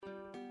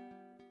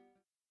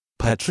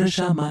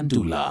Patricia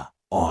Mandula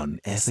on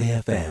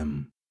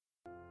SAFM.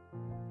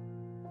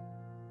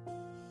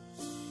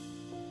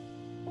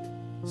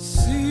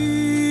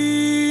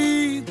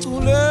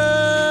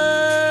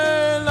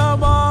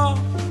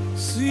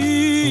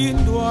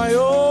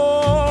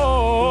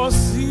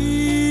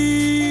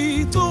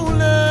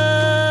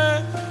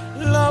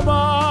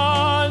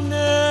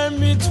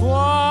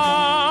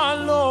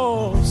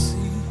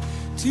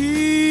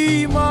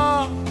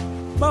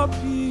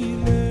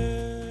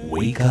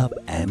 Wake up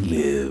and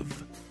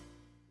live.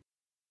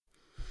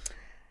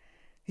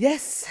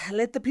 Yes,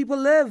 let the people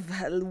live.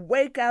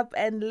 Wake up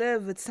and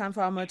live. It's time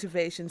for our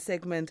motivation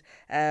segment.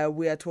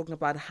 We are talking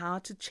about how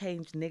to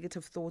change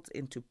negative thoughts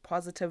into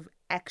positive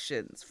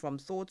actions. From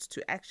thoughts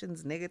to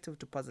actions, negative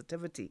to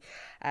positivity.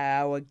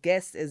 Our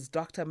guest is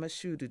Dr.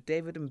 Mashudu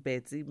David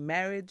Mbedzi,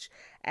 marriage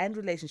and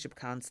relationship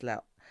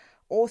counsellor,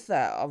 author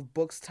of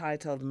books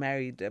titled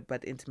Married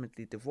but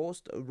Intimately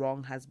Divorced,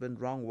 Wrong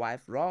Husband, Wrong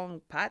Wife,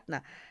 Wrong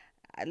Partner.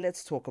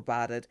 Let's talk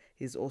about it.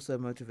 He's also a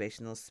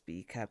motivational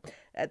speaker.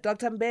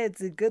 Dr.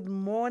 Mbedzi, good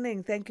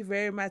morning. Thank you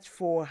very much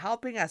for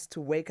helping us to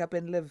wake up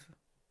and live.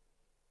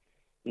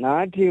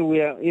 Nati,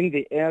 we are in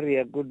the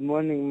area. Good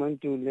morning,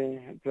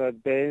 Mantule,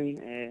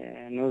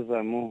 Ben,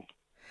 Nozamu,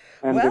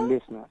 and the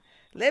listeners.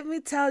 Let me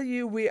tell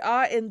you, we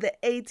are in the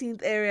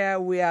 18th area.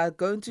 We are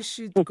going to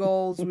shoot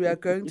goals. We are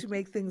going to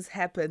make things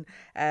happen.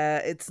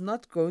 It's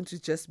not going to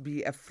just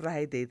be a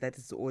Friday that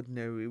is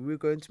ordinary. We're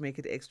going to make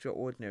it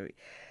extraordinary.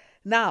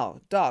 Now,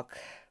 Doc,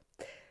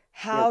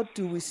 how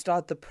do we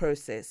start the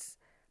process?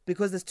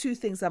 Because there's two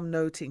things I'm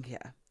noting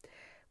here.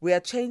 We are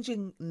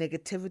changing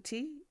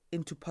negativity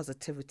into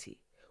positivity.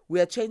 We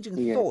are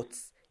changing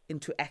thoughts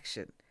into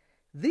action.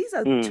 These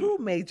are two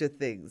major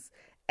things,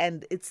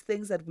 and it's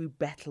things that we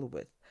battle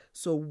with.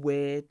 So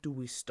where do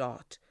we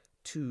start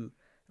to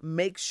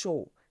make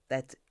sure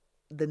that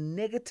the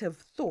negative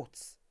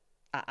thoughts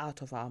are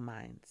out of our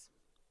minds?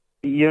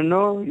 You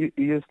know,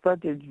 you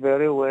started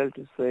very well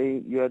to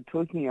say you are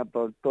talking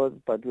about thoughts,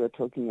 but we are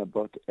talking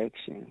about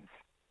actions.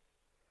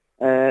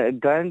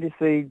 Gandhi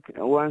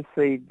once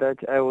said that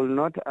I will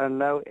not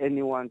allow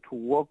anyone to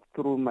walk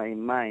through my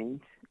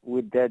mind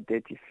with their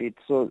dirty feet.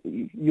 So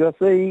you're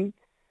saying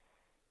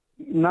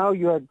now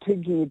you are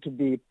taking it to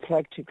be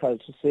practical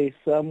to say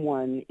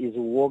someone is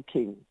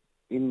walking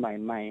in my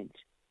mind.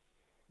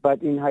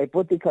 But in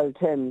hypothetical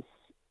terms,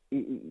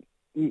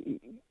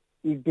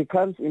 it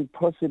becomes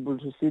impossible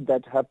to see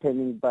that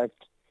happening, but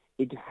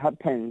it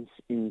happens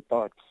in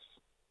thoughts.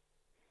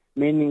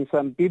 Meaning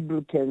some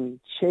people can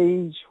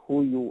change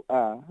who you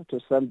are to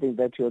something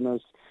that you're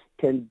not,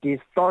 can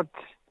distort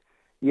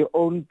your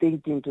own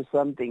thinking to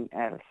something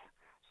else.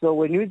 So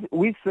when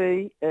we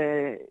say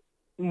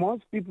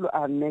most people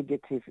are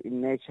negative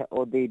in nature,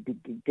 or they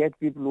get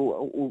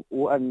people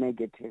who are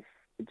negative,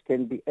 it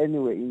can be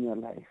anywhere in your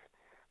life.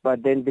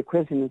 But then the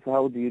question is,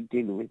 how do you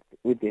deal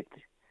with it?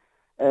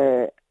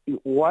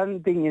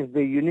 One thing is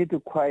that you need to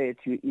quiet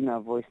your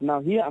inner voice.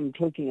 Now, here you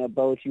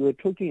were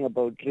talking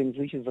about dreams,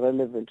 which is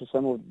relevant to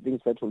some of the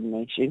things that we'll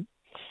mention.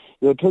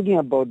 You're talking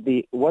about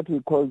what we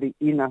call the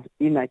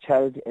inner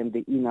child and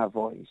the inner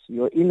voice.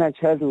 Your inner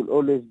child will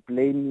always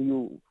blame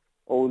you,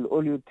 or will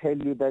always tell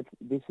you that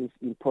this is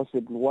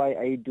impossible, why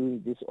are you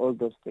doing this, all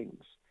those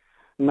things.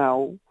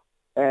 Now,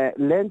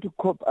 learn to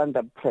cope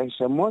under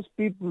pressure. Most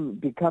people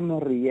become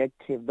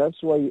reactive.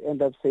 That's why you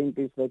end up saying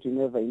things that you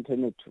never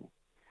intended to.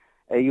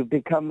 You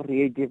become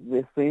reactive.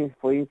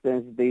 For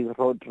instance, there is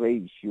road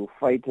rage. You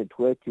fight at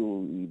work,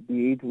 you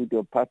be it with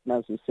your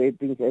partners, you say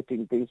things,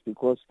 hurting things,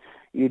 because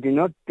you do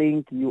not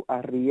think. You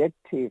are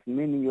reactive,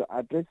 meaning you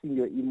are addressing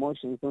your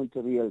emotions, not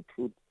the real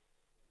truth.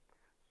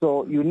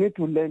 So you need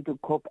to learn to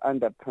cope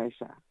under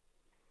pressure.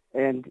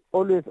 And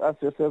always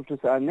ask yourself to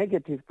say, are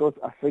negative thoughts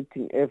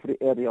affecting every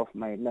area of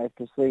my life?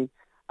 To say,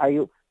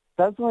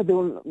 that's why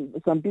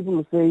some people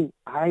will say,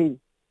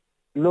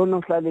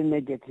 Lono slightly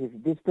negative.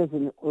 This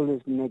person is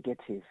always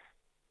negative.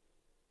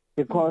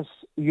 Because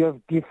you have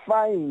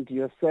defined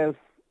yourself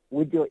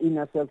with your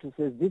inner self to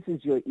say, this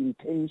is your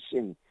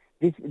intention.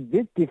 This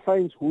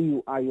defines who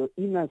you are. Your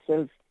inner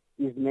self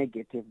is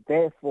negative.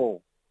 Therefore,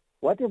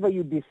 whatever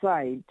you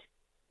decide,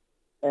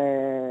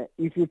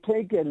 if you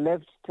take a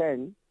left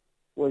turn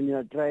when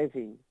you're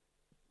driving,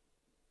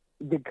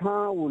 the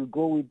car will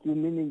go with you,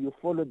 meaning you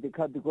follow the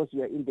car because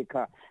you are in the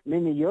car.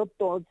 Meaning your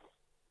thoughts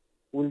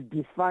will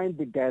define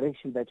the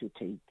direction that you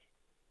take.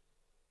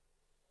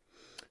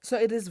 So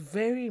it is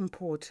very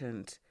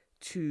important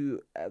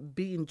to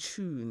be in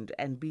tune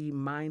and be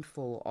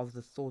mindful of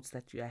the thoughts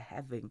that you are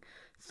having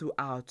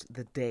throughout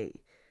the day,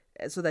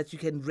 so that you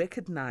can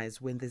recognize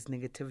when there's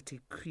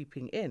negativity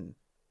creeping in.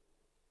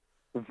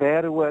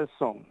 Very well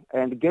so.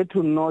 And get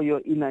to know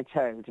your inner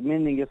child,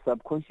 meaning your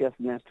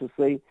subconsciousness, to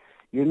say,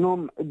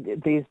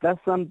 there's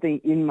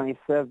something in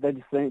myself that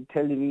is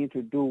telling me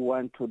to do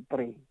 1, 2,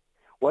 3.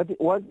 What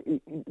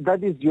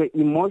that is your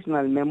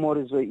emotional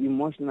memories or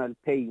emotional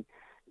pain.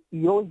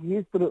 Your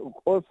history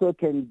also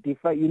can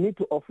define. You need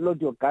to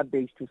offload your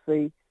garbage to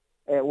say,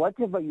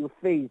 whatever you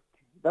faced.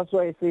 That's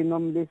why I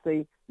normally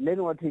say,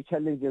 learn what your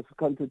challenges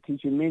come to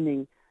teach you,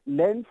 meaning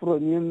learn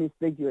from your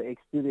mistakes, your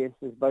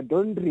experiences, but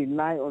don't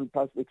rely on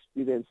past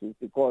experiences,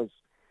 because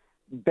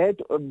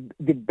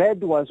the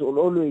bad ones will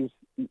always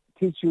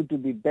teach you to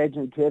be bad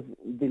and to have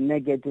the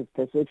negative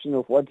perception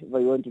of whatever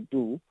you want to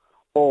do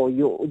or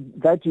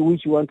that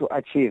which you want to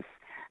achieve.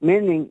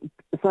 Meaning,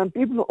 some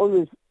people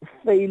always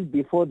fail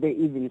before they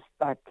even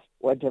start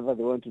whatever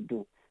they want to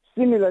do.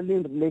 Similarly,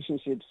 in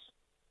relationships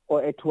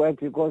or at work,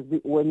 because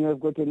when you have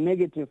got a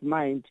negative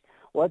mind,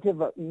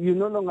 whatever, you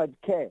no longer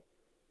care.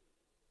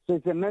 So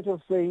it's a matter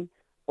of saying,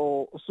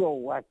 oh, so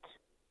what?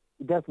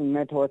 It doesn't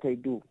matter what I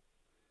do,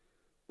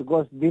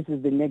 because this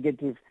is the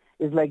negative.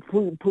 It's like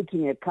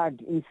putting a cart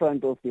in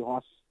front of the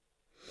horse.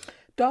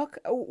 Doc,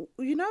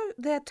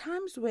 there are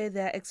times where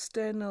there are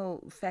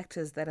external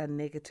factors that are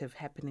negative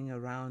happening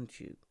around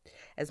you.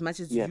 As much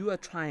as you are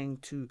trying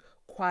to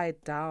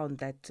quiet down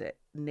that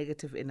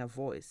negative inner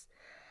voice,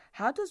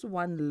 how does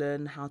one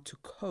learn how to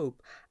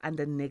cope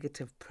under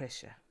negative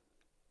pressure?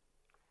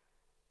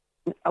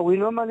 We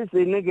normally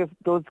say negative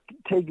thoughts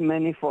take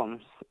many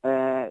forms.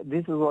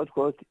 This is what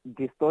called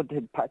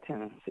distorted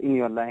patterns in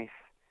your life.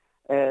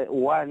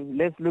 One,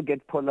 let's look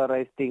at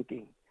polarized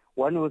thinking.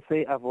 One will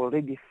say, I've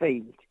already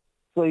failed.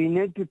 So you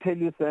need to tell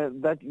yourself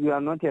that you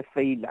are not a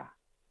failure.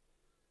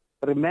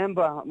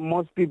 Remember,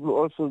 most people,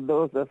 also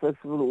those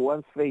successful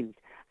once failed.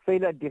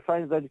 Failure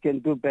defines that you can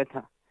do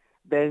better.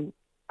 Then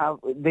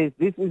this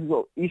is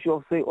the issue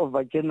of, say,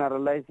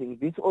 overgeneralizing.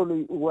 This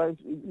always was,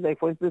 like,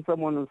 for instance,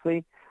 someone will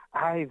say,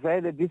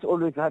 this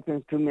always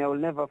happens to me. I will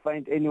never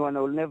find anyone.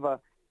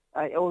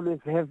 I always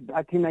have,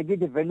 I get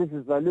the values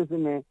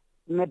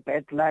in a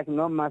bad luck,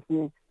 no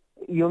mercy.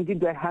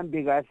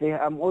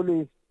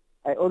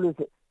 I always,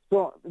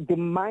 so the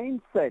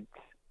mindset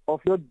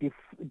of your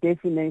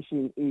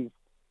definition is,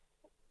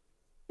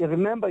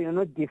 remember, you're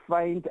not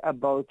defined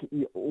about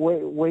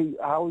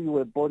how you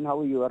were born,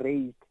 how you were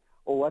raised,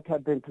 or what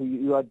happened to you.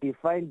 You are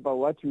defined by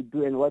what you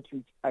do and what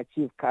you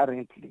achieve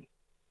currently.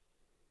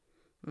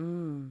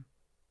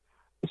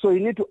 So you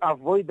need to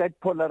avoid that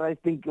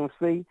polarized thinking of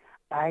saying,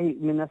 I've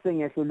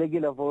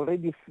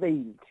already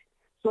failed.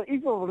 So if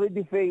you've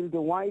already failed,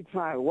 why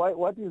try?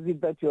 What is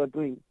it that you are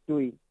doing?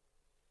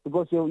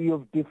 Because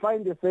you've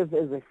defined yourself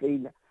as a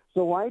failure.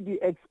 So why do you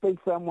expect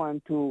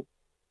someone to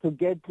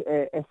get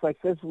a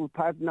successful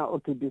partner or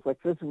to be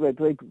successful at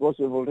work because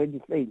you've already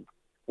failed?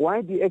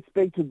 Why do you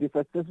expect to be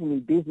successful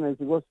in business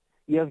because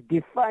you have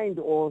defined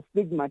or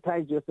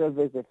stigmatized yourself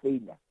as a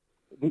failure?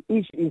 The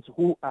issue is,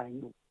 who are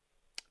you?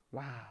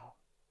 Wow.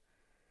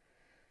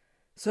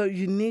 So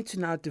you need to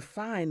now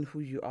define who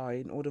you are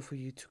in order for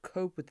you to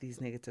cope with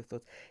these negative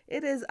thoughts.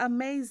 It is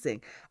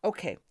amazing.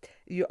 Okay,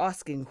 you're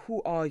asking,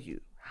 who are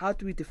you? How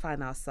do we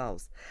define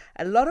ourselves?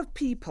 A lot of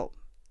people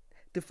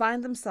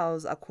define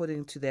themselves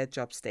according to their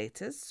job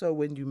status. So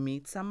when you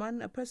meet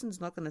someone, a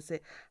person's not going to say,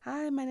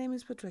 hi, my name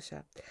is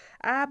Patricia.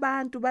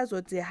 Abantu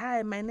bazothi,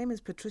 hi, my name is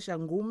Patricia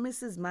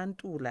Mrs.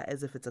 Mantula,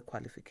 as if it's a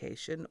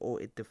qualification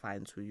or it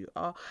defines who you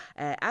are.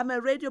 I'm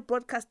a radio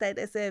broadcaster at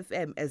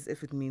SAFM, as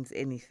if it means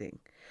anything.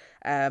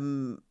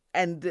 And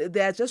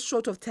they are just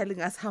short of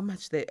telling us how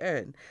much they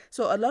earn.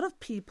 So a lot of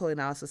people in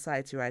our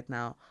society right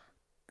now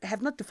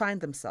have not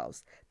defined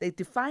themselves. They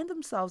define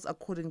themselves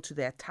according to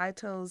their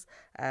titles,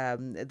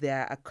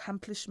 their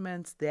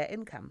accomplishments, their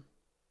income.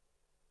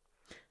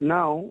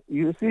 Now,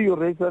 you see, you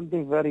raised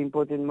something very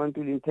important,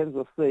 Mantul, in terms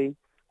of saying,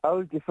 I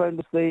will define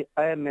to say,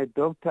 I am a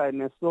doctor,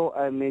 I'm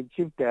a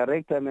chief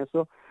director, I'm a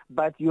so,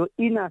 but your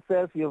inner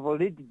self, you've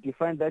already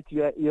defined that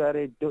you are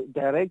a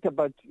director,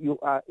 but you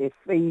are a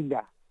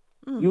failure.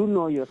 You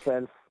know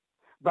yourself.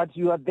 But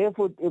you are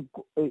therefore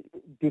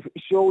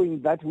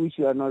showing that which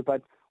you are not.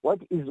 But what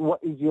is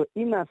your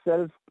inner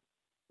self?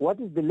 What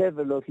is the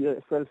level of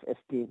your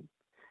self-esteem?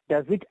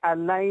 Does it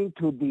align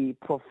to the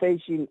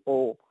profession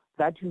or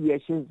that you are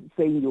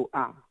saying you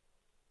are?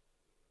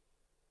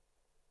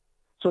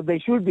 So there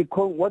should be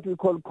what we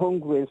call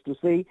congruence, to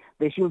say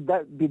there should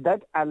be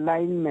that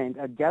alignment,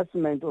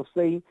 adjustment of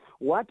saying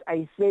what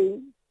I say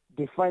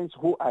defines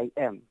who I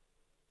am.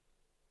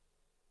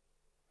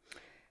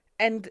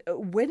 And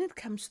when it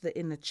comes to the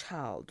inner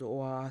child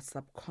or our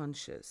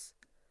subconscious,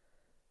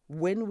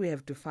 when we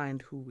have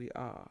defined who we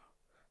are,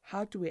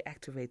 how do we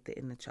activate the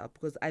inner child?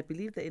 Because I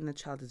believe the inner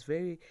child is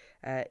very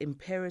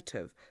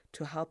imperative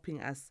to helping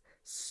us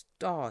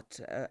start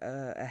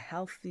a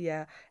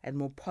healthier and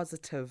more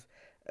positive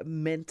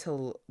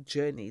mental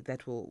journey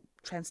that will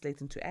translate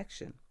into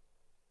action.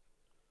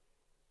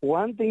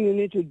 One thing you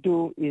need to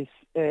do is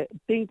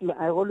think.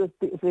 I always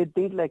say,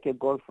 think like a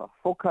golfer.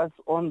 Focus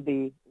on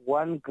the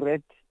one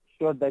great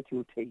shot that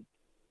you take,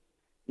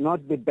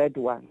 not the bad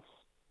ones.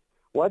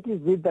 What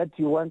is it that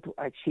you want to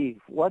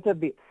achieve?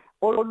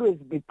 Always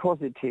be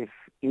positive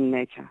in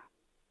nature.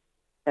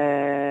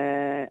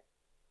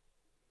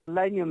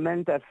 Line your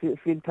mental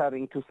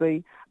filtering to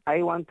say,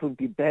 I want to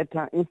be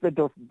better, instead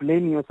of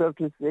blaming yourself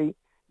to say,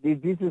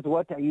 this is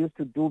what I used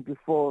to do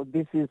before.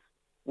 This is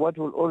what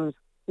will always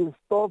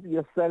stop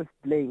your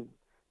self-blame.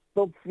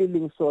 Stop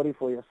feeling sorry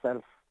for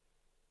yourself.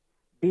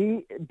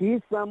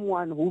 Be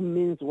someone who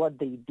means what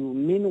they do,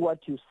 mean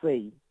what you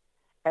say,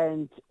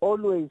 and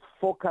always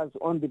focus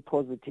on the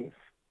positive.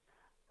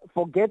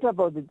 Forget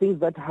about the things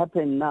that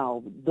happen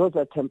now. Those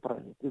are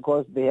temporary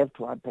because they have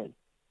to happen.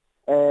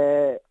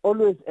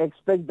 Always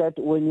expect that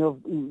when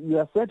you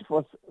are set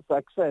for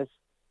success,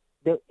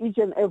 each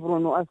and every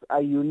one of us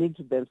are unique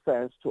to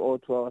themselves, to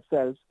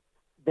ourselves.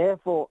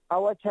 Therefore,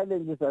 our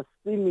challenges are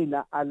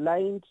similar,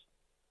 aligned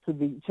to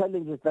the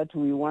challenges that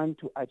we want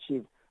to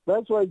achieve.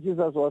 That's why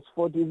Jesus was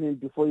fought even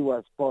before he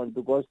was born,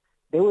 because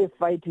they were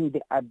fighting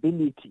the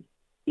ability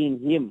in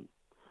him.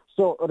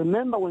 So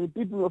remember, when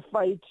people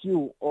fight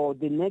you or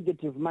the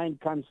negative mind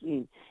comes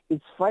in,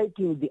 it's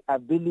fighting the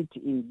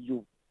ability in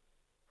you.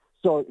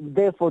 So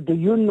therefore, do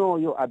you know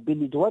your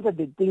ability? What are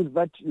the things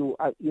that you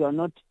are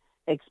not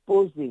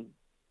exposing?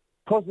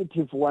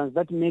 Positive ones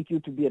that make you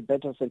to be a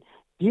better person,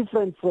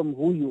 different from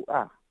who you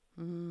are.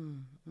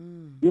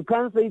 You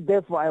can't say,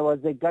 therefore, I was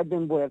a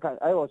garden boy.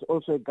 I was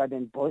also a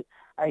garden boy.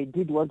 I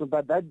did want to,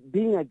 but that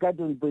being a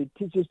garden boy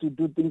teaches to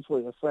do things for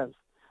yourself.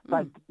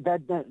 But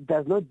that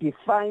does not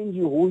define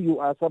you, who you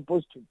are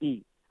supposed to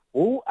be.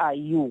 Who are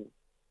you?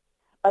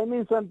 I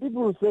mean, some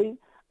people say,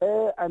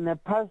 I'm a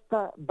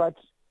pastor, but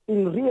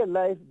in real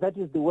life, that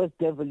is the worst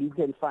devil you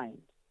can find.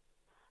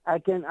 I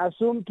can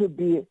assume to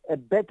be a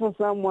better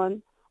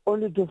someone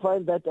only to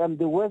find that I'm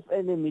the worst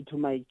enemy to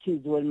my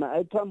kids. When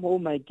I come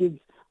home, my kids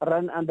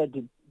run under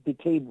the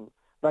table.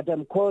 But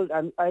I'm called,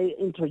 and I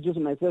introduce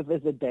myself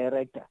as a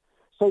director.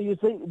 So you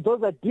say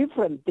those are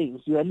different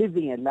things. You are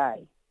living a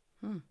lie.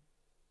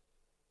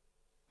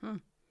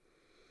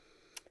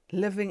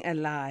 Living a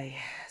lie.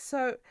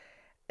 So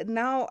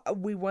now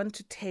we want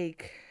to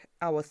take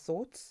our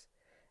thoughts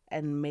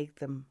and make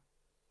them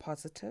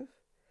positive.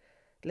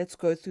 Let's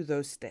go through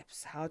those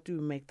steps. How do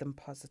we make them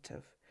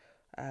positive?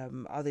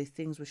 Are there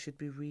things we should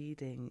be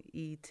reading,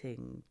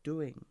 eating,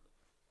 doing?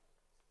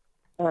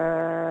 We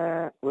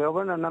are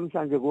going to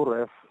namhlanje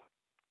ku-ref.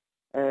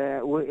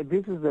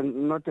 This is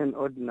not an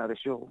ordinary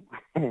show.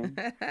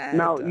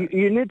 Now,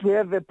 you need to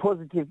have a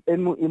positive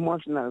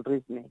emotional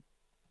reasoning.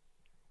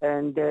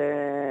 And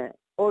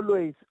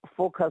always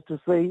focus to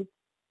say,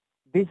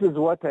 this is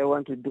what I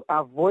want to do.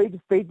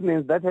 Avoid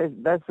statements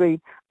that say,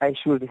 I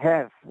should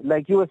have.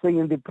 Like you were saying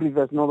in the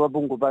previous Nova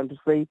Bunguban, to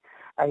say,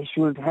 I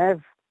should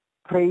have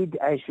prayed,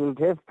 I should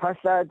have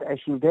passionate, I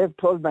should have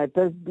told my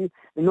pastor,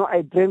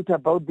 I dreamt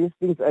about these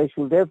things, I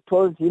should have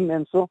told him,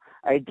 and so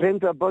I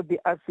dreamt about the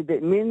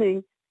accident.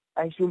 Meaning,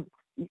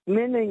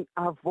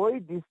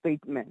 avoid these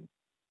statements.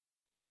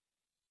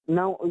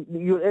 Now,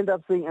 you end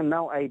up saying, and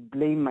now I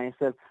blame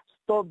myself.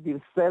 Stop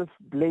the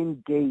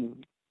self-blame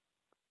game.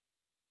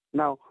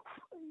 Now,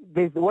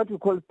 there's what we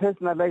call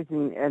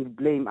personalizing and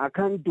blame. I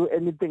can't do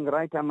anything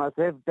right. I must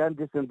have done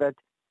this and that.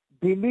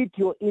 Delete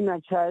your inner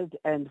child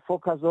and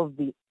focus on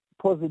the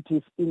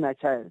positive inner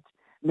child.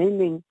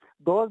 Meaning,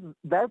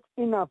 that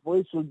inner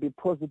voice will be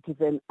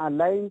positive and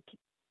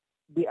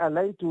be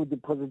aligned to the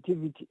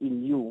positivity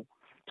in you.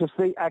 To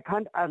say, I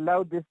can't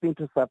allow this thing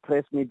to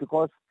suppress me,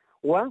 because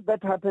once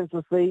that happens,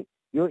 to say,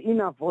 your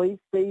inner voice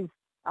says,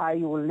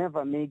 you will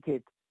never make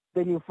it.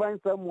 Then you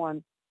find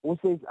someone who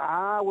says,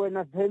 when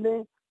I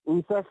tell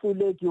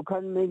you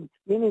can't make it.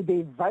 Meaning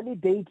they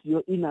validate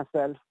your inner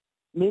self,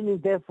 meaning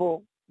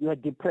therefore you are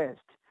depressed.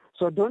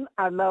 So don't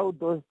allow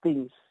those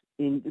things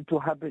to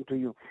happen to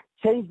you.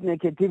 Change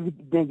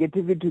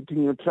negativity to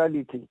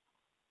neutrality.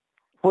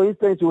 For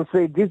instance, you will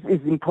say, this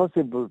is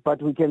impossible,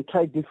 but we can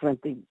try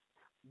different things.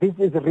 This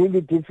is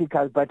really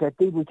difficult, but I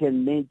think we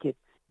can make it.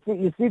 See,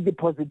 you see the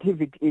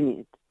positivity in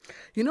it.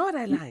 You know what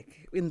I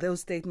like in those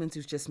statements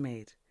you've just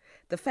made?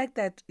 The fact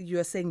that you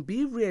are saying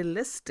be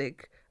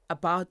realistic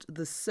about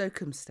the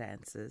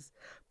circumstances,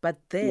 but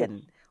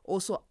then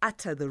also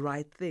utter the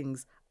right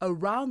things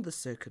around the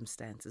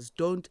circumstances.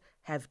 Don't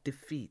have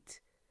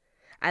defeat.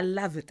 I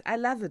love it. I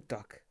love it,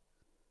 Doc.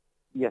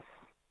 Yes.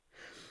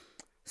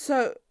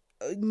 So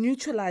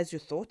neutralize your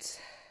thoughts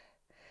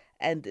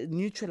and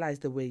neutralize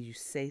the way you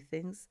say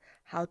things.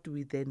 How do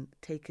we then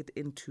take it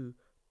into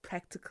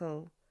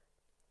practical,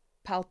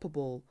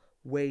 palpable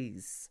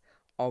ways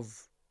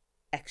of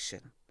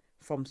action,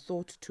 from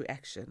thought to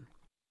action?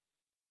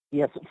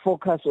 Yes,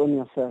 focus on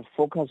yourself,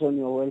 focus on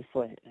your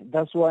welfare.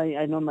 That's why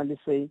I normally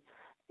say,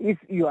 if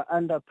you are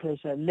under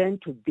pressure, learn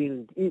to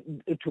build,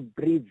 to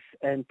breathe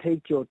and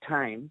take your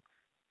time.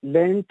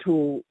 Learn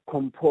to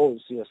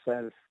compose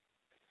yourself.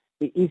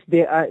 If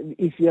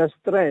you are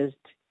stressed,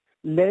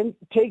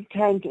 take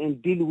time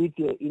and deal with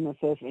your inner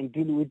self and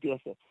deal with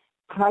yourself.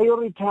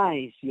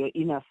 Prioritize your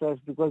inner self,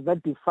 because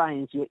that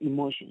defines your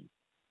emotions.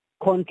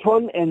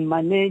 Control and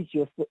manage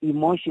your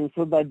emotions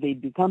so that they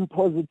become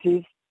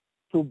positive,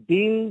 to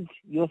build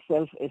your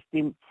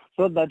self-esteem,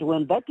 so that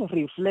when that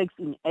reflects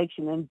in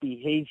action and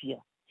behavior,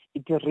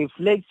 it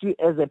reflects you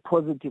as a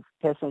positive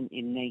person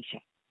in nature.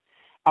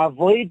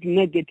 Avoid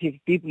negative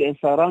people and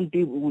surround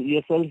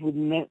yourself with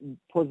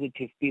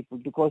positive people,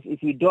 because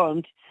if you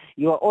don't,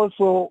 you are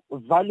also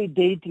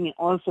validating,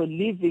 also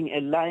living a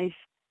life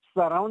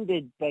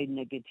surrounded by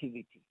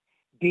negativity.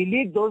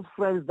 Delete those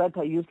friends that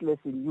are useless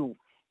in you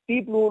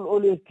people will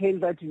always tell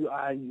that you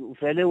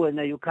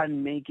can't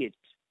make it.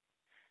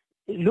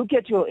 Look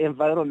at your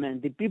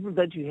environment. The people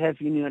that you have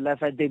in your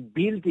life, are they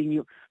building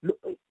you?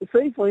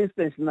 Say, for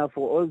instance, now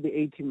for all the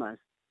 80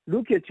 months,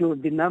 look at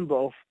the number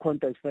of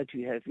contacts that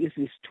you have. If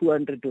it's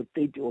 200 or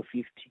 30 or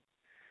 50.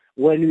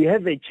 When you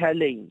have a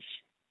challenge,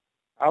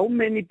 how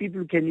many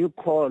people can you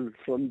call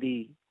from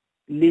the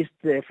list,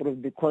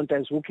 from the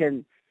contacts, who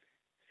can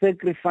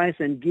sacrifice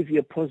and give you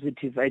a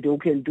positive idea, who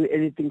can do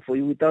anything for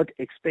you without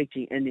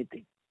expecting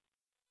anything?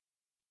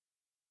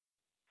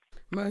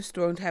 Most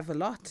won't have a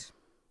lot.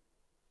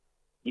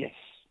 Yes.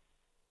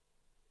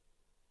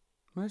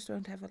 Most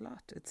don't have a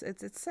lot.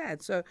 It's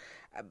sad. So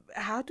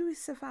how do we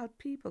sift out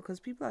people? Because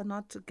people are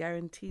not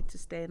guaranteed to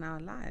stay in our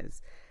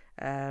lives.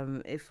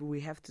 If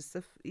we have to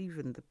sift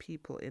even the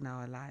people in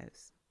our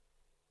lives.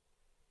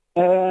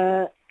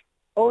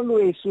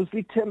 Always,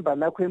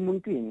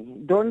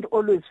 don't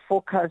always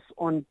focus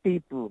on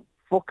people.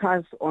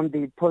 Focus on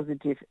the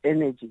positive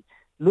energy.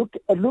 Look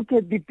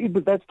at the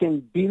people that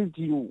can build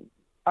you.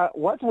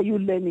 What are you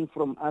learning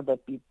from other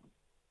people?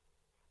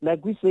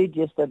 Like we said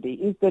yesterday,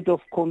 instead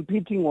of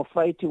competing or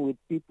fighting with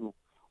people,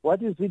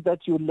 what is it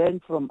that you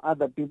learn from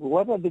other people?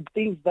 What are the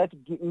things that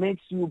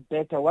makes you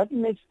better? What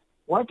makes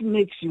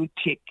you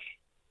tick?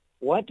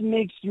 What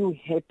makes you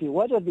happy?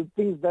 What are the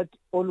things that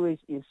always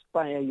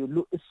inspire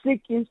you?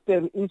 Seek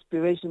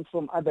inspiration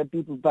from other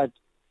people, but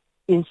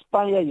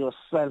inspire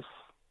yourself,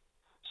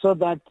 so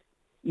that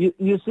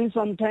you see,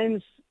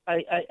 sometimes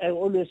I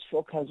always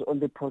focus on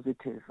the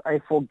positive. I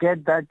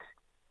forget that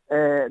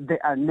there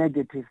are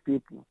negative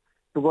people.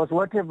 Because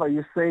whatever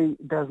you say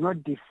does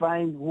not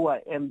define who I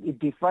am. It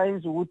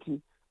defines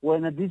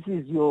when this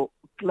is your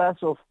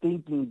class of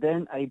thinking,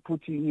 then I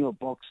put you in your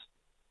box.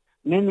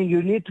 Meaning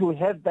you need to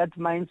have that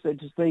mindset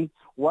to say,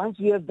 once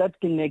you have that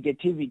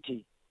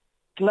negativity,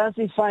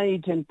 classify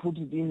it and put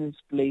it in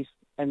its place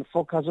and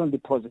focus on the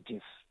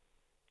positive.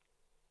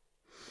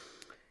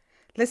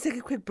 Let's take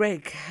a quick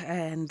break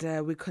and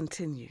we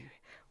continue.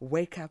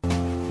 Wake up.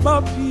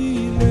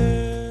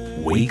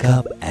 Wake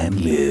up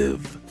and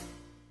live.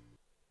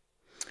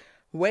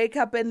 Wake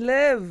up and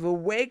live.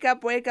 Wake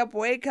up, wake up,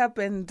 wake up.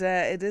 And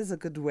it is a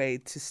good way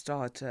to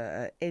start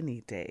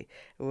any day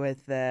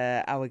with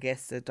our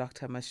guest,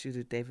 Dr.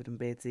 Mashudu David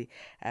Mbedzi,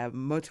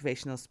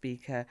 motivational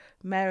speaker,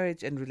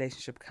 marriage and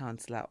relationship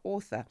counselor,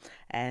 author.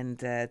 And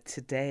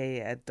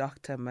today,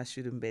 Dr.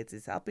 Mashudu Mbedzi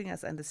is helping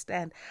us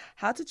understand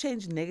how to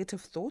change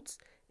negative thoughts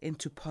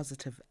into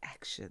positive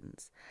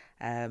actions.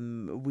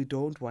 We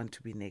don't want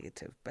to be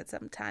negative, but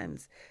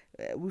sometimes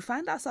we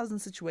find ourselves in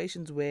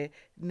situations where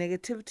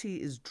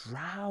negativity is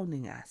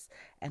drowning us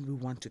and we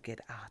want to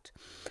get out.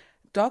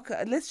 Doc,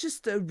 let's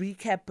just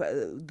recap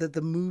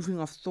the moving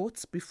of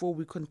thoughts before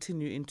we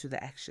continue into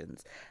the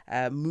actions.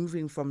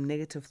 Moving from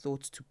negative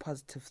thoughts to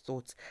positive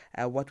thoughts,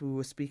 what we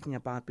were speaking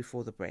about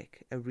before the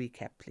break. A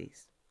recap,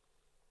 please.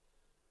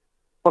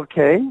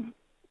 Okay.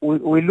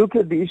 We look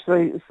at the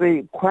issue,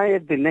 say,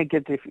 quiet the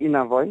negative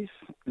inner voice,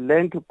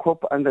 learn to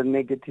cope under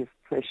negative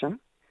pressure,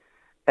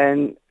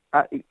 and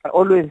I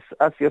always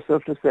ask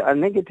yourself to say, are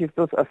negative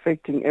thoughts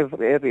affecting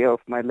every area of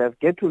my life?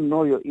 Get to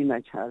know your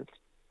inner child.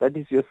 That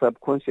is your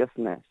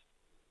subconsciousness.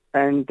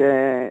 And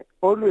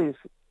always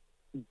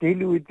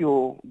deal with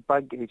your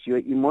baggage, your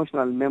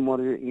emotional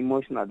memory,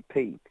 emotional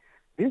pain.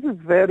 This is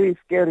very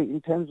scary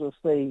in terms of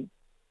saying,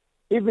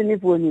 even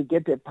if when you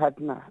get a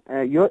partner,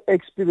 your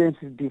experience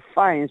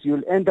defines,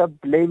 you'll end up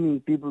blaming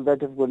people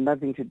that have got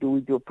nothing to do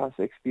with your past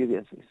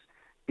experiences,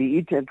 be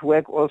it at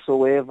work, also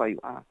wherever you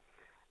are.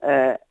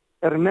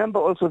 Remember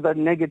also that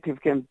negative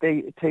can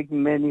take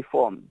many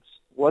forms,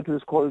 what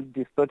is called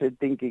distorted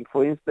thinking.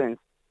 For instance,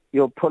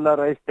 your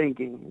polarized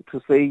thinking, to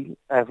say,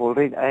 I have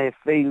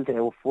failed, I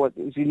have fought.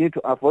 You need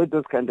to avoid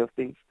those kind of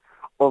things.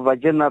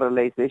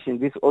 Overgeneralization,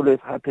 this always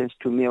happens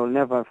to me. I'll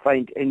never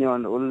find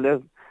anyone.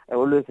 I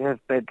always have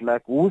bad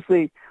luck.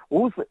 Always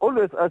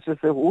ask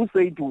yourself, who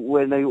said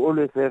when you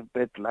always have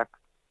bad luck?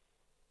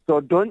 So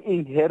don't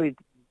inherit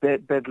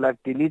bad luck,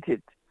 delete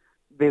it.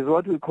 There's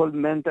what we call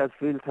mental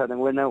filter. And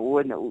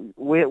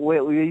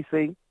where we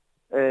say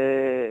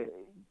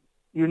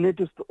you need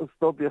to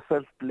stop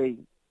yourself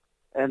playing.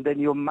 And then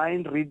your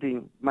mind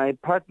reading. My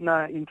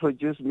partner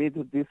introduced me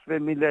to this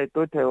family. I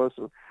thought I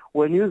also.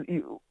 When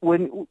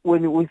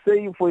we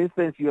say, for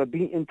instance, you are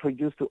being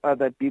introduced to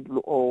other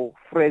people or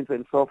friends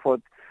and so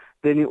forth,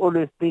 then you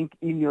always think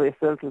in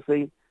yourself to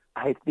say,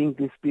 I think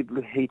these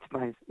people hate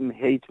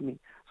me.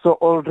 So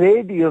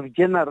already you have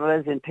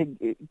generalized and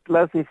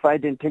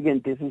classified and taken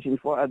decisions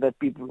for other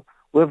people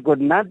who have got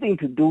nothing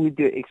to do with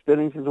your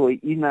experiences or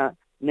inner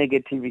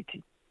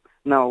negativity.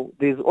 Now,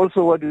 there's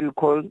also what we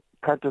call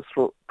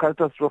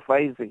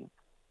catastrophizing.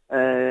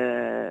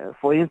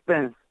 For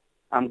instance,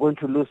 I'm going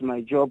to lose my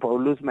job or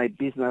lose my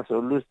business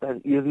or lose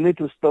that. You need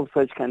to stop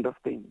such kind of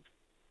things.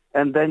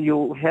 And then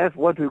you have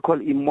what we call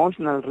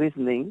emotional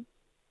reasoning,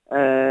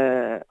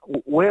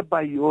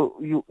 whereby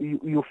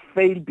you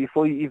fail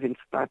before you even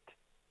start.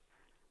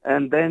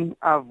 And then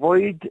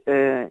avoid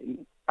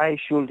I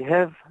should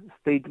have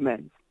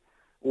statements.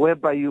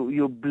 whereby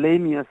you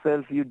blame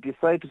yourself, you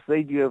decide to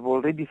say you have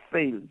already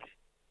failed,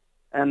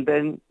 and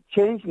then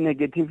change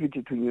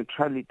negativity to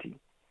neutrality,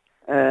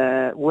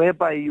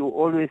 whereby you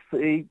always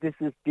say this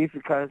is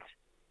difficult,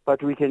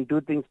 but we can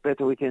do things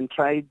better, we can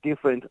try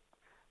different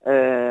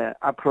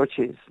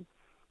approaches.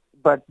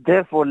 But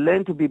therefore,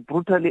 learn to be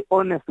brutally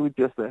honest with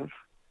yourself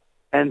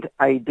and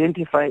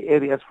identify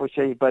areas for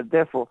change. But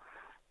therefore,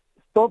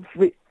 stop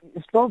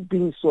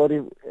being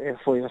sorry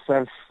for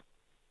yourself.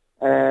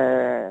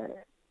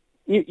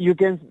 You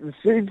can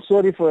feel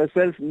sorry for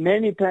yourself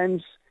many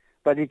times,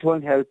 but it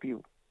won't help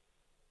you.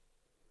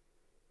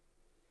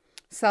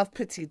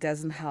 Self-pity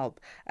doesn't help.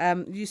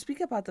 You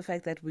speak about the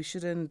fact that we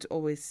shouldn't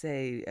always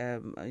say,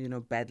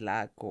 bad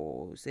luck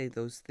or say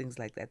those things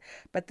like that.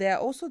 But there are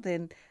also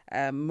then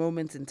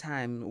moments in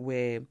time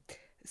where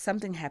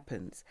something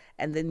happens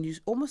and then you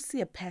almost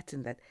see a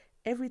pattern that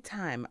every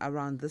time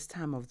around this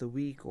time of the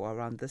week or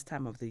around this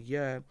time of the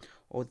year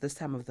or this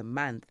time of the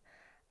month,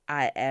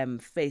 I am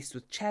faced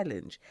with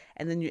challenge.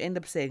 And then you end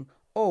up saying,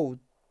 I'll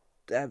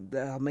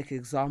make an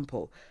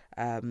example.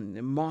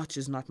 March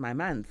is not my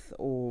month,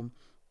 or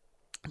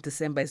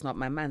December is not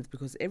my month,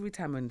 because every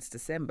time when it's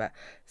December,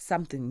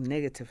 something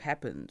negative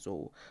happens,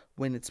 or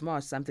when it's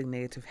March, something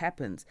negative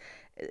happens.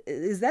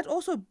 Is that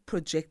also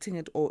projecting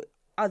it, or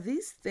are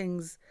these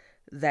things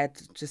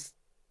that just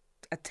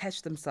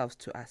attach themselves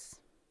to us?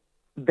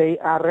 They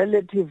are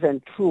relative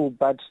and true,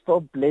 but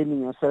stop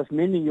blaming yourself,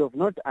 meaning you have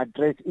not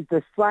addressed. It's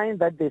a sign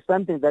that there's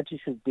something that you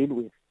should deal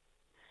with.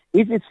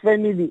 If it's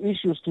family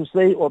issues to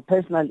say, or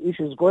personal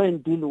issues, go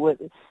and deal with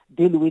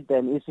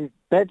them. If it's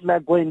bad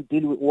luck, go and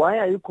deal with. Why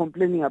are you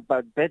complaining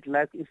about bad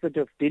luck instead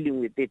of dealing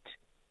with it?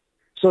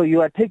 So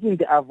you are taking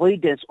the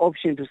avoidance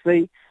option to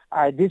say,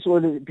 this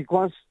will,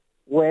 because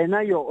when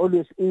you're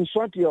always, in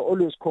short, you're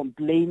always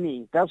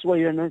complaining. That's why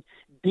you're not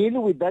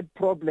dealing with that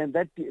problem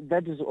that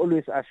is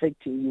always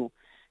affecting you.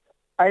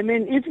 I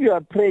mean, if you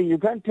are praying, you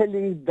can't tell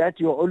me that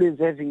you're always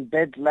having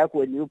bad luck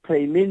when you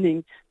pray,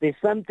 meaning there's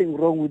something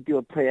wrong with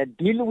your prayer.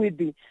 Deal with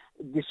the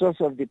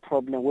source of the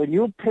problem. When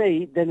you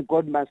pray, then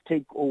God must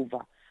take over.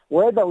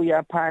 Whether we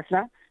are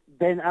partner,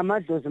 then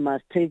Amados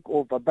must take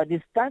over. But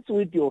it starts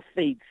with your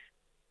faith.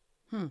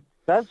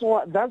 That's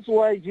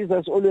why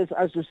Jesus always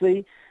has to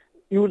say,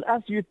 he will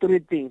ask you three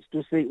things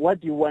to say,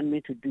 what do you want me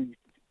to do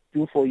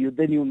for you?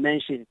 Then you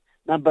mention.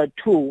 Number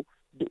two,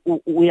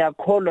 we are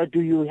called, or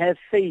do you have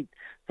faith?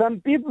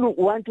 Some people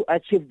want to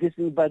achieve this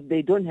thing, but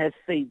they don't have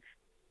faith.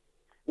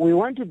 We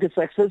want to be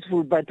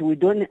successful, but we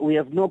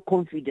have no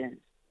confidence.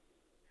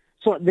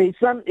 So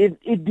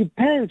it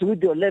depends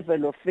with your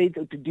level of faith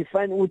to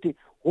define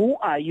who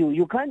are you.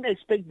 You can't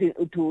expect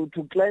to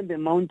climb a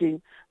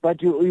mountain,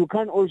 but you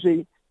can't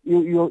also,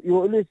 you're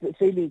always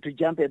failing to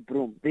jump a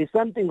broom. There's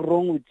something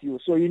wrong with you.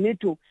 So you need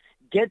to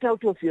get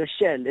out of your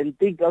shell and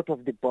think out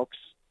of the box.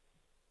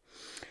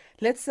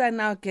 Let's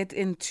now get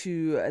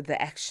into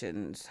the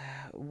actions.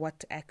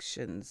 What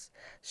actions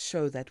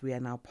show that we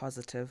are now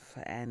positive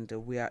and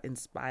we are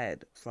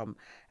inspired from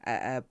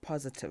a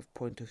positive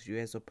point of view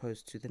as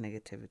opposed to the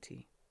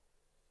negativity?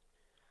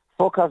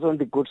 Focus on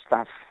the good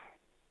stuff.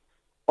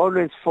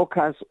 Always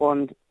focus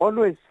on,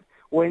 when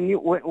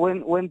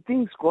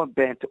things go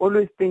bad,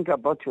 always think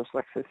about your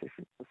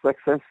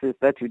successes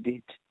that you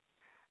did.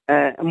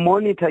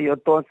 Monitor your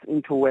thoughts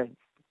into words.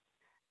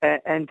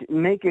 And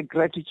make a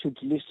gratitude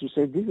list to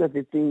say, these are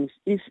the things,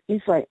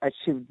 if I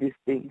achieve these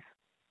things,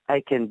 I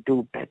can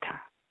do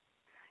better.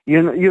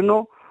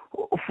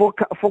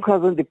 Focus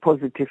on the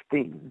positive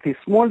things, the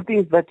small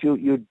things that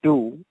you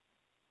do.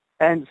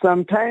 And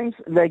sometimes,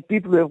 like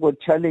people who have got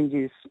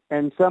challenges,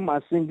 and some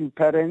are single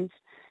parents,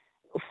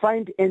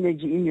 find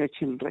energy in your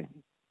children.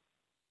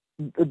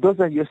 Those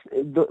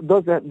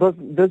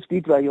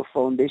people are your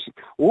foundation.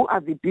 Who are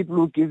the people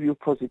who give you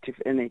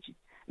positive energy?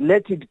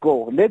 Let it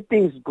go. Let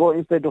things go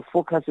instead of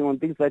focusing on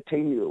things that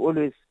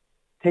always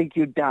take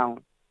you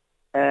down.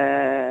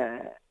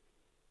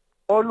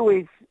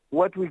 Always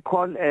what we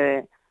call,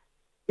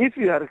 if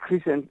you are a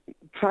Christian,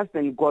 trust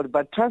in God.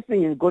 But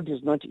trusting in God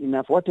is not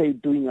enough. What are you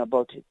doing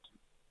about it?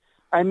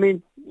 I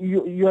mean,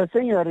 you are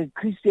saying you are a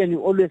Christian,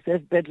 you always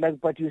have bad luck,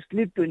 but you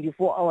sleep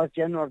 24 hours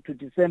January to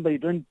December.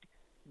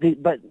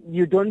 But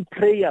you don't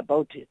pray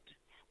about it.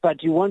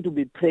 But you want to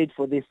be prayed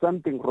for. There's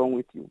something wrong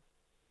with you.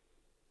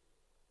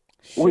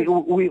 Sure.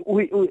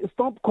 We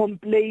stop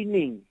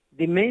complaining.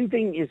 The main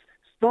thing is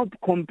stop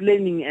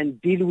complaining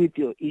and deal with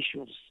your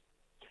issues.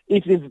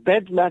 If it's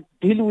bad luck,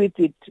 deal with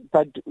it,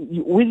 but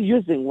with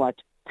using what?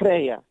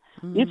 Prayer.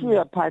 If you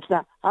are a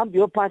partner, I'm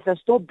your partner,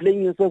 stop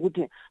blaming yourself.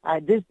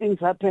 These things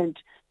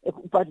happened,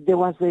 but there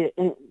was a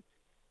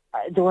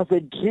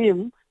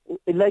dream.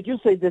 Like you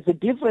said, there's a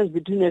difference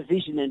between a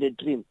vision and a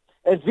dream.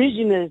 A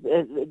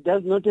vision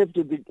does not have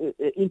to be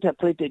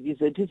interpreted.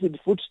 It is in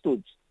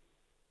footstools.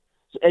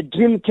 A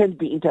dream can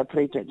be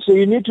interpreted. So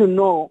you need to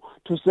know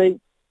to say,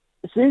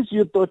 since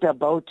you thought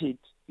about it,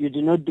 you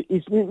do not do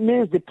it.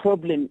 Means the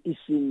problem is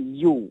in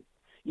you.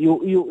 You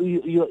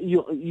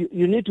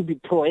need to be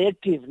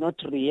proactive,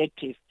 not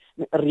reactive.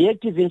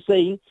 Reactive in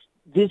saying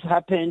this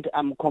happened,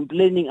 I'm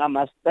complaining, I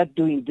must start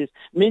doing this.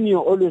 Meaning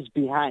you're always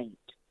behind.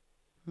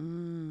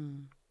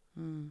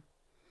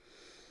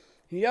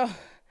 Yeah,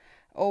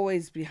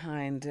 always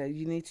behind.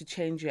 You need to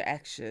change your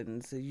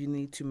actions. You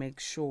need to make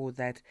sure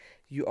that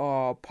you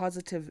are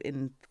positive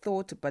in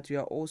thought, but you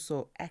are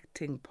also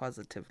acting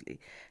positively,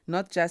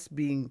 not just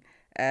being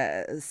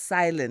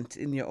silent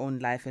in your own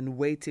life and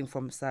waiting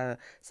for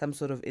some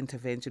sort of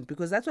intervention,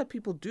 because that's what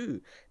people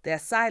do. They are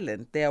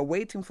silent. They are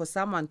waiting for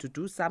someone to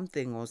do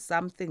something or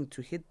something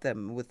to hit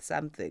them with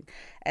something.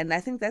 And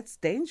I think that's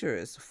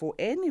dangerous for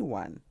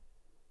anyone.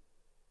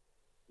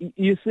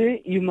 You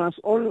see, you must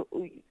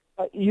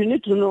you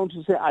need to know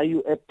to say, are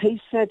you a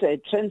pace setter, a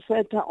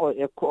trendsetter, or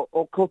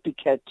or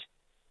copycat?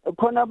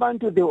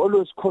 Konabantu, they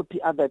always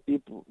copy other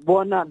people.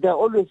 Bona, they're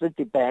always at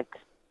the back.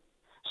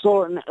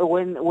 So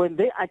when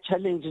they are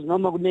challenges,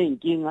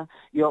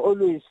 you're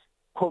always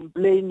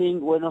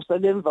complaining when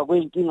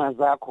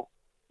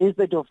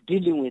instead of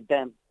dealing with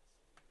them.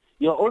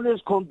 You're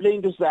always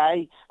complaining to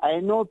say, I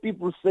know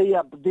people say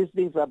these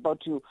things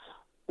about you.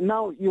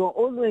 Now, you're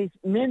always,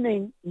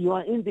 meaning you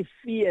are in the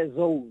fear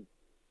zone.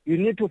 You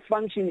need to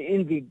function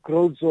in the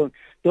growth zone.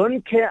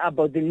 Don't care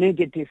about the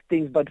negative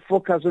things, but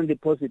focus on the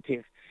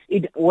positive.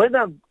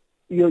 Whether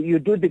you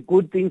do the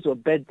good things or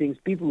bad things,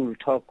 people will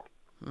talk.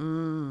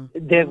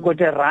 They've got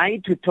a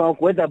right to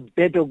talk, whether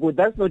bad or good.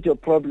 That's not your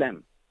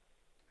problem.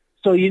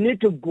 So you need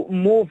to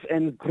move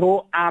and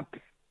grow up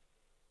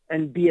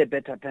and be a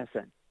better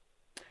person.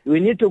 We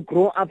need to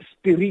grow up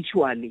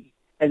spiritually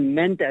and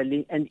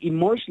mentally and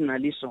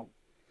emotionally so.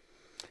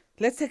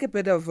 Let's take a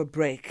bit of a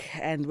break,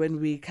 and when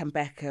we come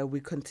back, we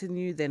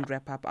continue, then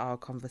wrap up our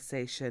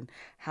conversation,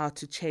 how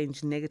to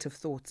change negative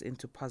thoughts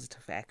into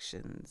positive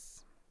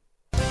actions.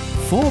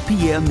 4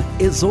 p.m.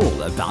 is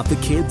all about the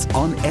kids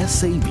on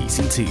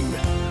SABC2.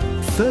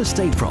 1st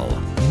April,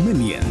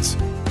 Minions.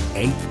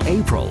 8th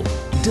April,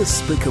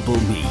 Despicable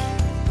Me.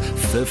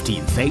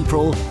 15th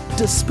April,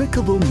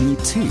 Despicable Me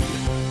 2.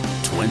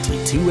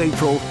 22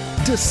 April,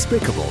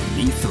 Despicable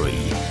Me 3.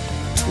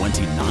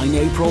 29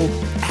 April,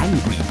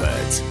 Angry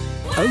Birds.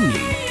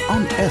 Only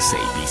on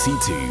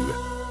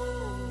SABC2.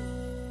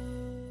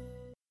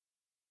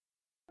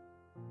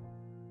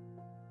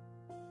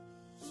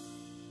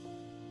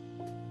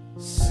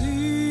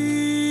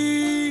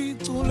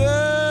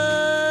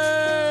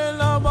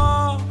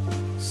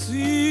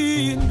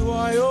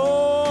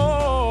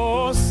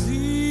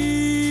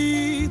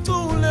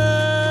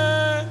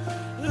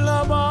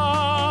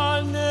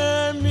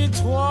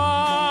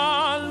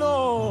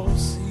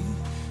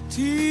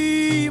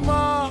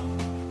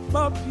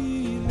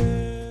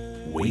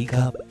 Wake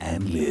up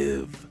and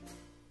live.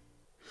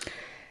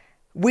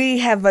 We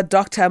have a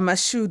Dr.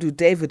 Mashudu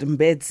David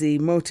Mbedzi,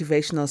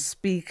 motivational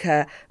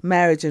speaker,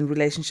 marriage and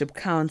relationship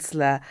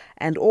counselor,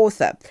 and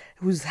author,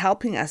 who's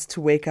helping us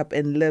to wake up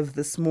and live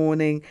this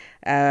morning.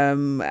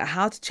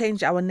 How to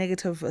change our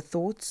negative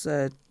thoughts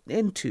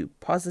into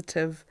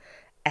positive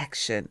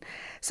action.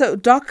 So,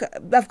 Doc,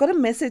 I've got a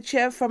message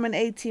here from an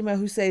A-teamer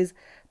who says,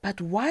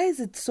 but why is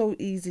it so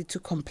easy to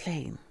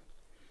complain?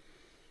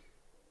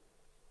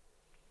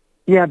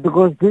 Yeah,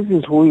 because this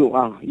is who you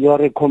are.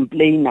 You're a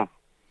complainer.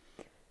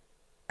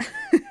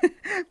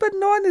 But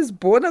no one is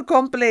born a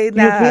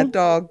complainer,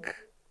 Doc.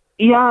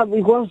 Yeah,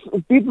 because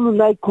people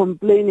like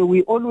complaining.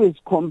 We always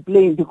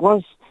complain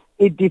because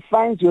it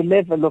defines your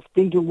level of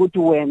thinking.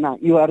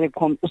 You are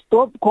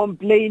stop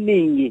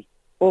complaining.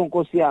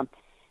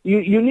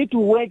 You need to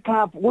wake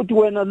up.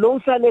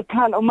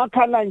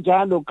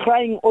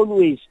 Crying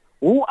always.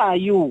 Who are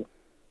you?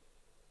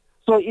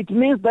 So it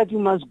means that you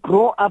must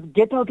grow up,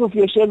 get out of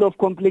your shell of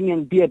complaining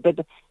and be a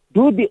better.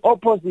 Do the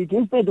opposite.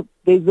 Instead,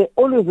 there's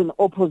always an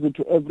opposite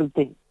to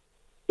everything.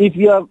 If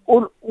you are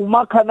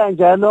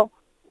umakala,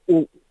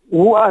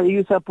 who are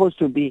you supposed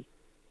to be?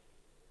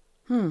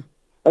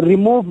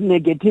 Remove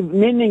negative,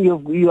 meaning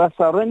you are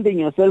surrounding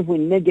yourself with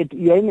negative.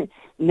 You are in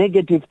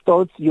negative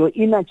thoughts. Your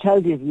inner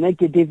child is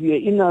negative. Your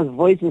inner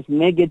voice is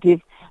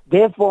negative.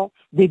 Therefore,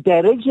 the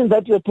direction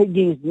that you're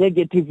taking is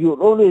negative.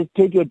 You'll always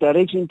take your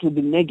direction to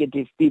the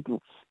negative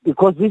people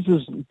because this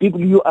is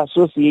people you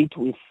associate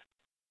with.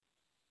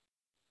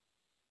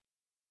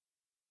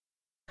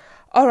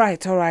 All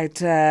right.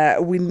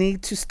 We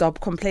need to stop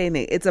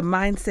complaining. It's a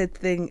mindset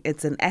thing.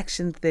 It's an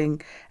action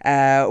thing.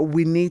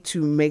 We need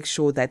to make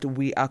sure that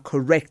we are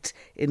correct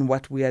in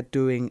what we are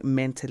doing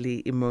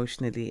mentally,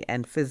 emotionally,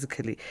 and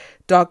physically.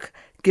 Doc,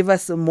 give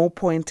us some more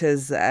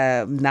pointers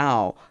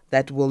now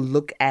that will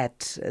look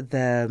at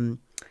the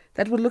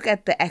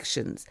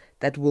actions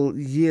that will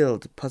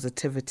yield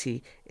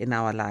positivity in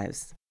our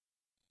lives.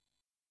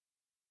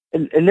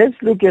 Let's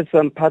look at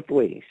some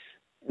pathways.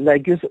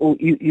 Like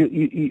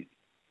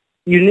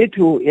you need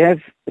to have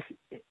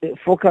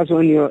focus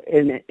on your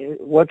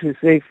what we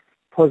say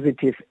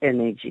positive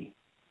energy,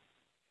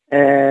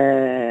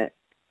 and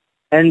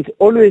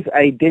always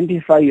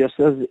identify your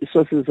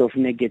sources of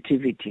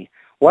negativity.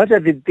 What are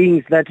the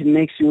things that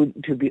makes you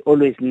to be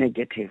always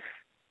negative?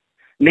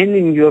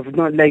 Meaning you have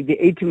not, like the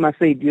 80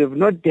 said, you have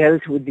not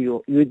dealt with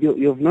you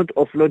have not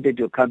offloaded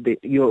your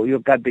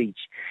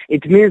garbage.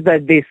 It means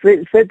that there's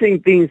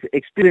certain things,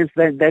 experience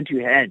that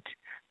you had,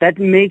 that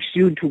makes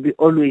you to be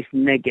always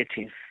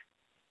negative.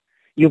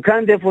 You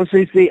can't therefore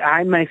say,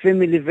 my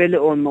family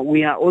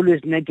we are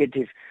always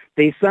negative.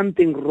 There's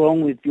something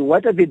wrong with you.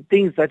 What are the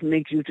things that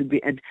make you to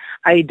be, and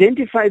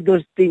identify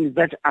those things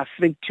that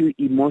affect you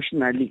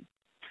emotionally,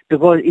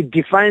 because it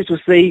defines to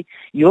say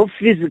your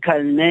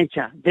physical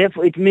nature.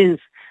 Therefore, it means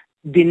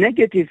the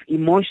negative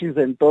emotions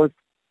and thoughts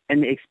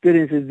and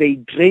experiences, they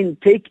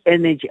take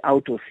energy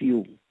out of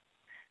you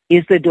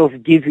instead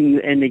of giving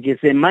you energy.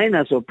 It's a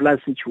minus or plus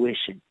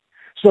situation.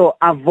 So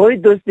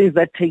avoid those things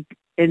that take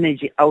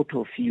energy out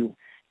of you.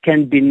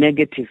 Can be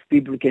negative.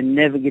 People can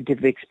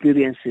negative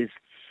experiences.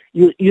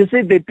 You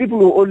say the people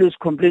who always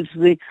complain,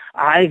 say,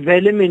 I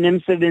value me in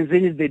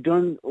M17, they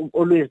don't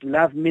always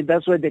love me,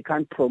 that's why they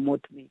can't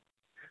promote me.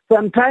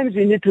 Sometimes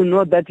you need to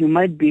know that you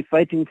might be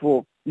fighting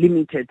for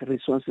limited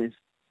resources.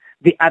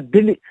 The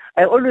ability,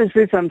 I always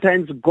say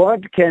sometimes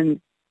God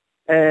can,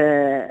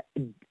 can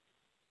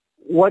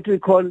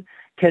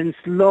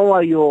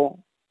slower your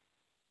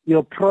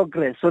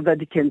progress so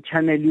that it can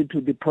channel you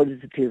to the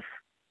positive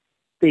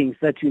things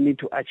that you need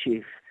to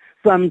achieve.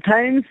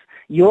 Sometimes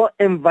your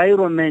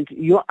environment,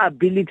 your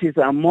abilities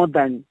are more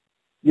than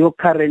your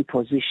current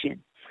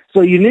position.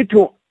 So you need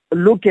to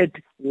look at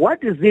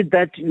what is it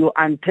that you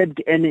untapped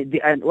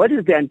energy, and what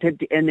is the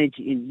untapped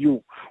energy in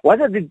you?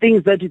 What are the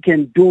things that you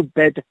can do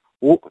better?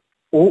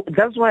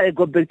 That's why I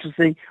go back to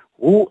saying,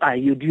 who are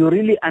you? Do you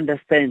really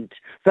understand?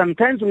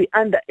 Sometimes we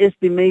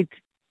underestimate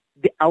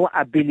our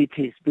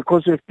abilities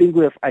because we think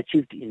we have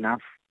achieved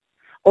enough,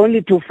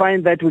 only to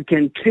find that we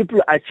can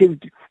triple achieve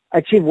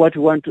what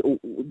we want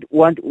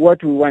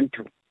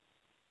to.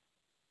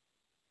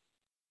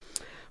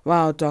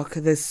 Wow, Doc,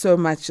 there's so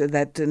much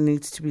that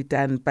needs to be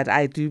done, but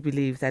I do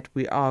believe that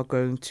we are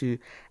going to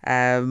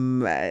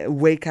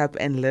wake up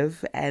and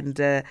live, and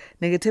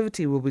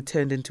negativity will be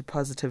turned into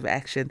positive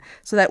action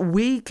so that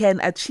we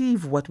can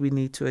achieve what we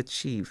need to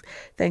achieve.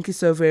 Thank you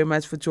so very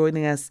much for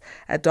joining us,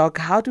 Doc.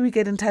 How do we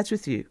get in touch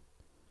with you?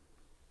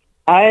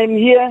 I'm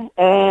here.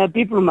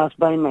 People must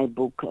buy my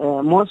book.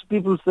 Most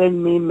people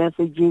send me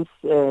messages,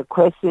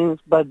 questions,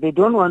 but they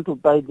don't want to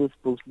buy these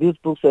books. These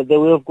books are there.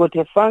 We have got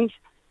a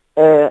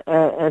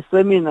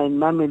seminar in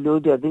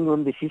Mamelodi, I think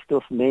on the 5th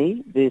of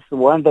May. There's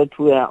one that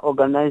we are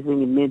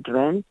organizing in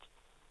Midrand.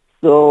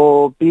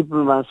 So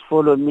people must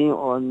follow me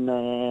on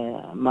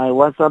my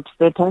WhatsApp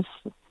status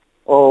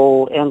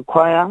or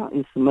inquire.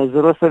 It's my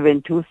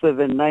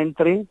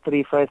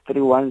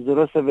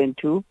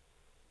 072-793-3531,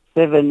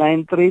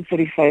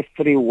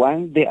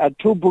 072-793-3531. There are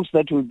 2 books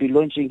that will be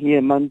launching here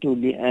in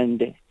Mantuli,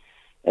 and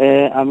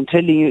I'm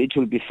telling you it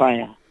will be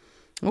fire.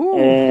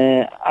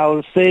 I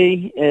will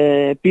say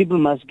people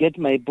must get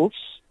my books,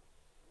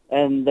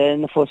 and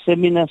then for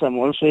seminars I'm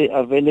also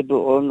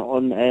available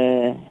on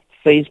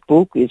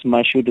Facebook. It's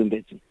Mashudu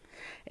Mbedzi.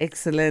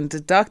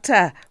 Excellent.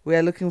 Doctor, we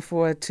are looking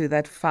forward to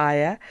that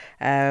fire.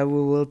 We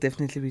will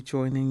definitely be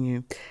joining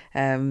you.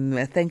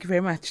 Thank you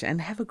very much,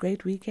 and have a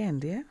great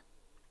weekend, yeah?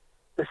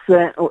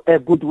 A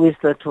good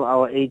wisdom to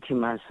our 80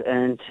 months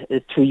and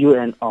to you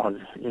and all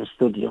in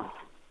studio.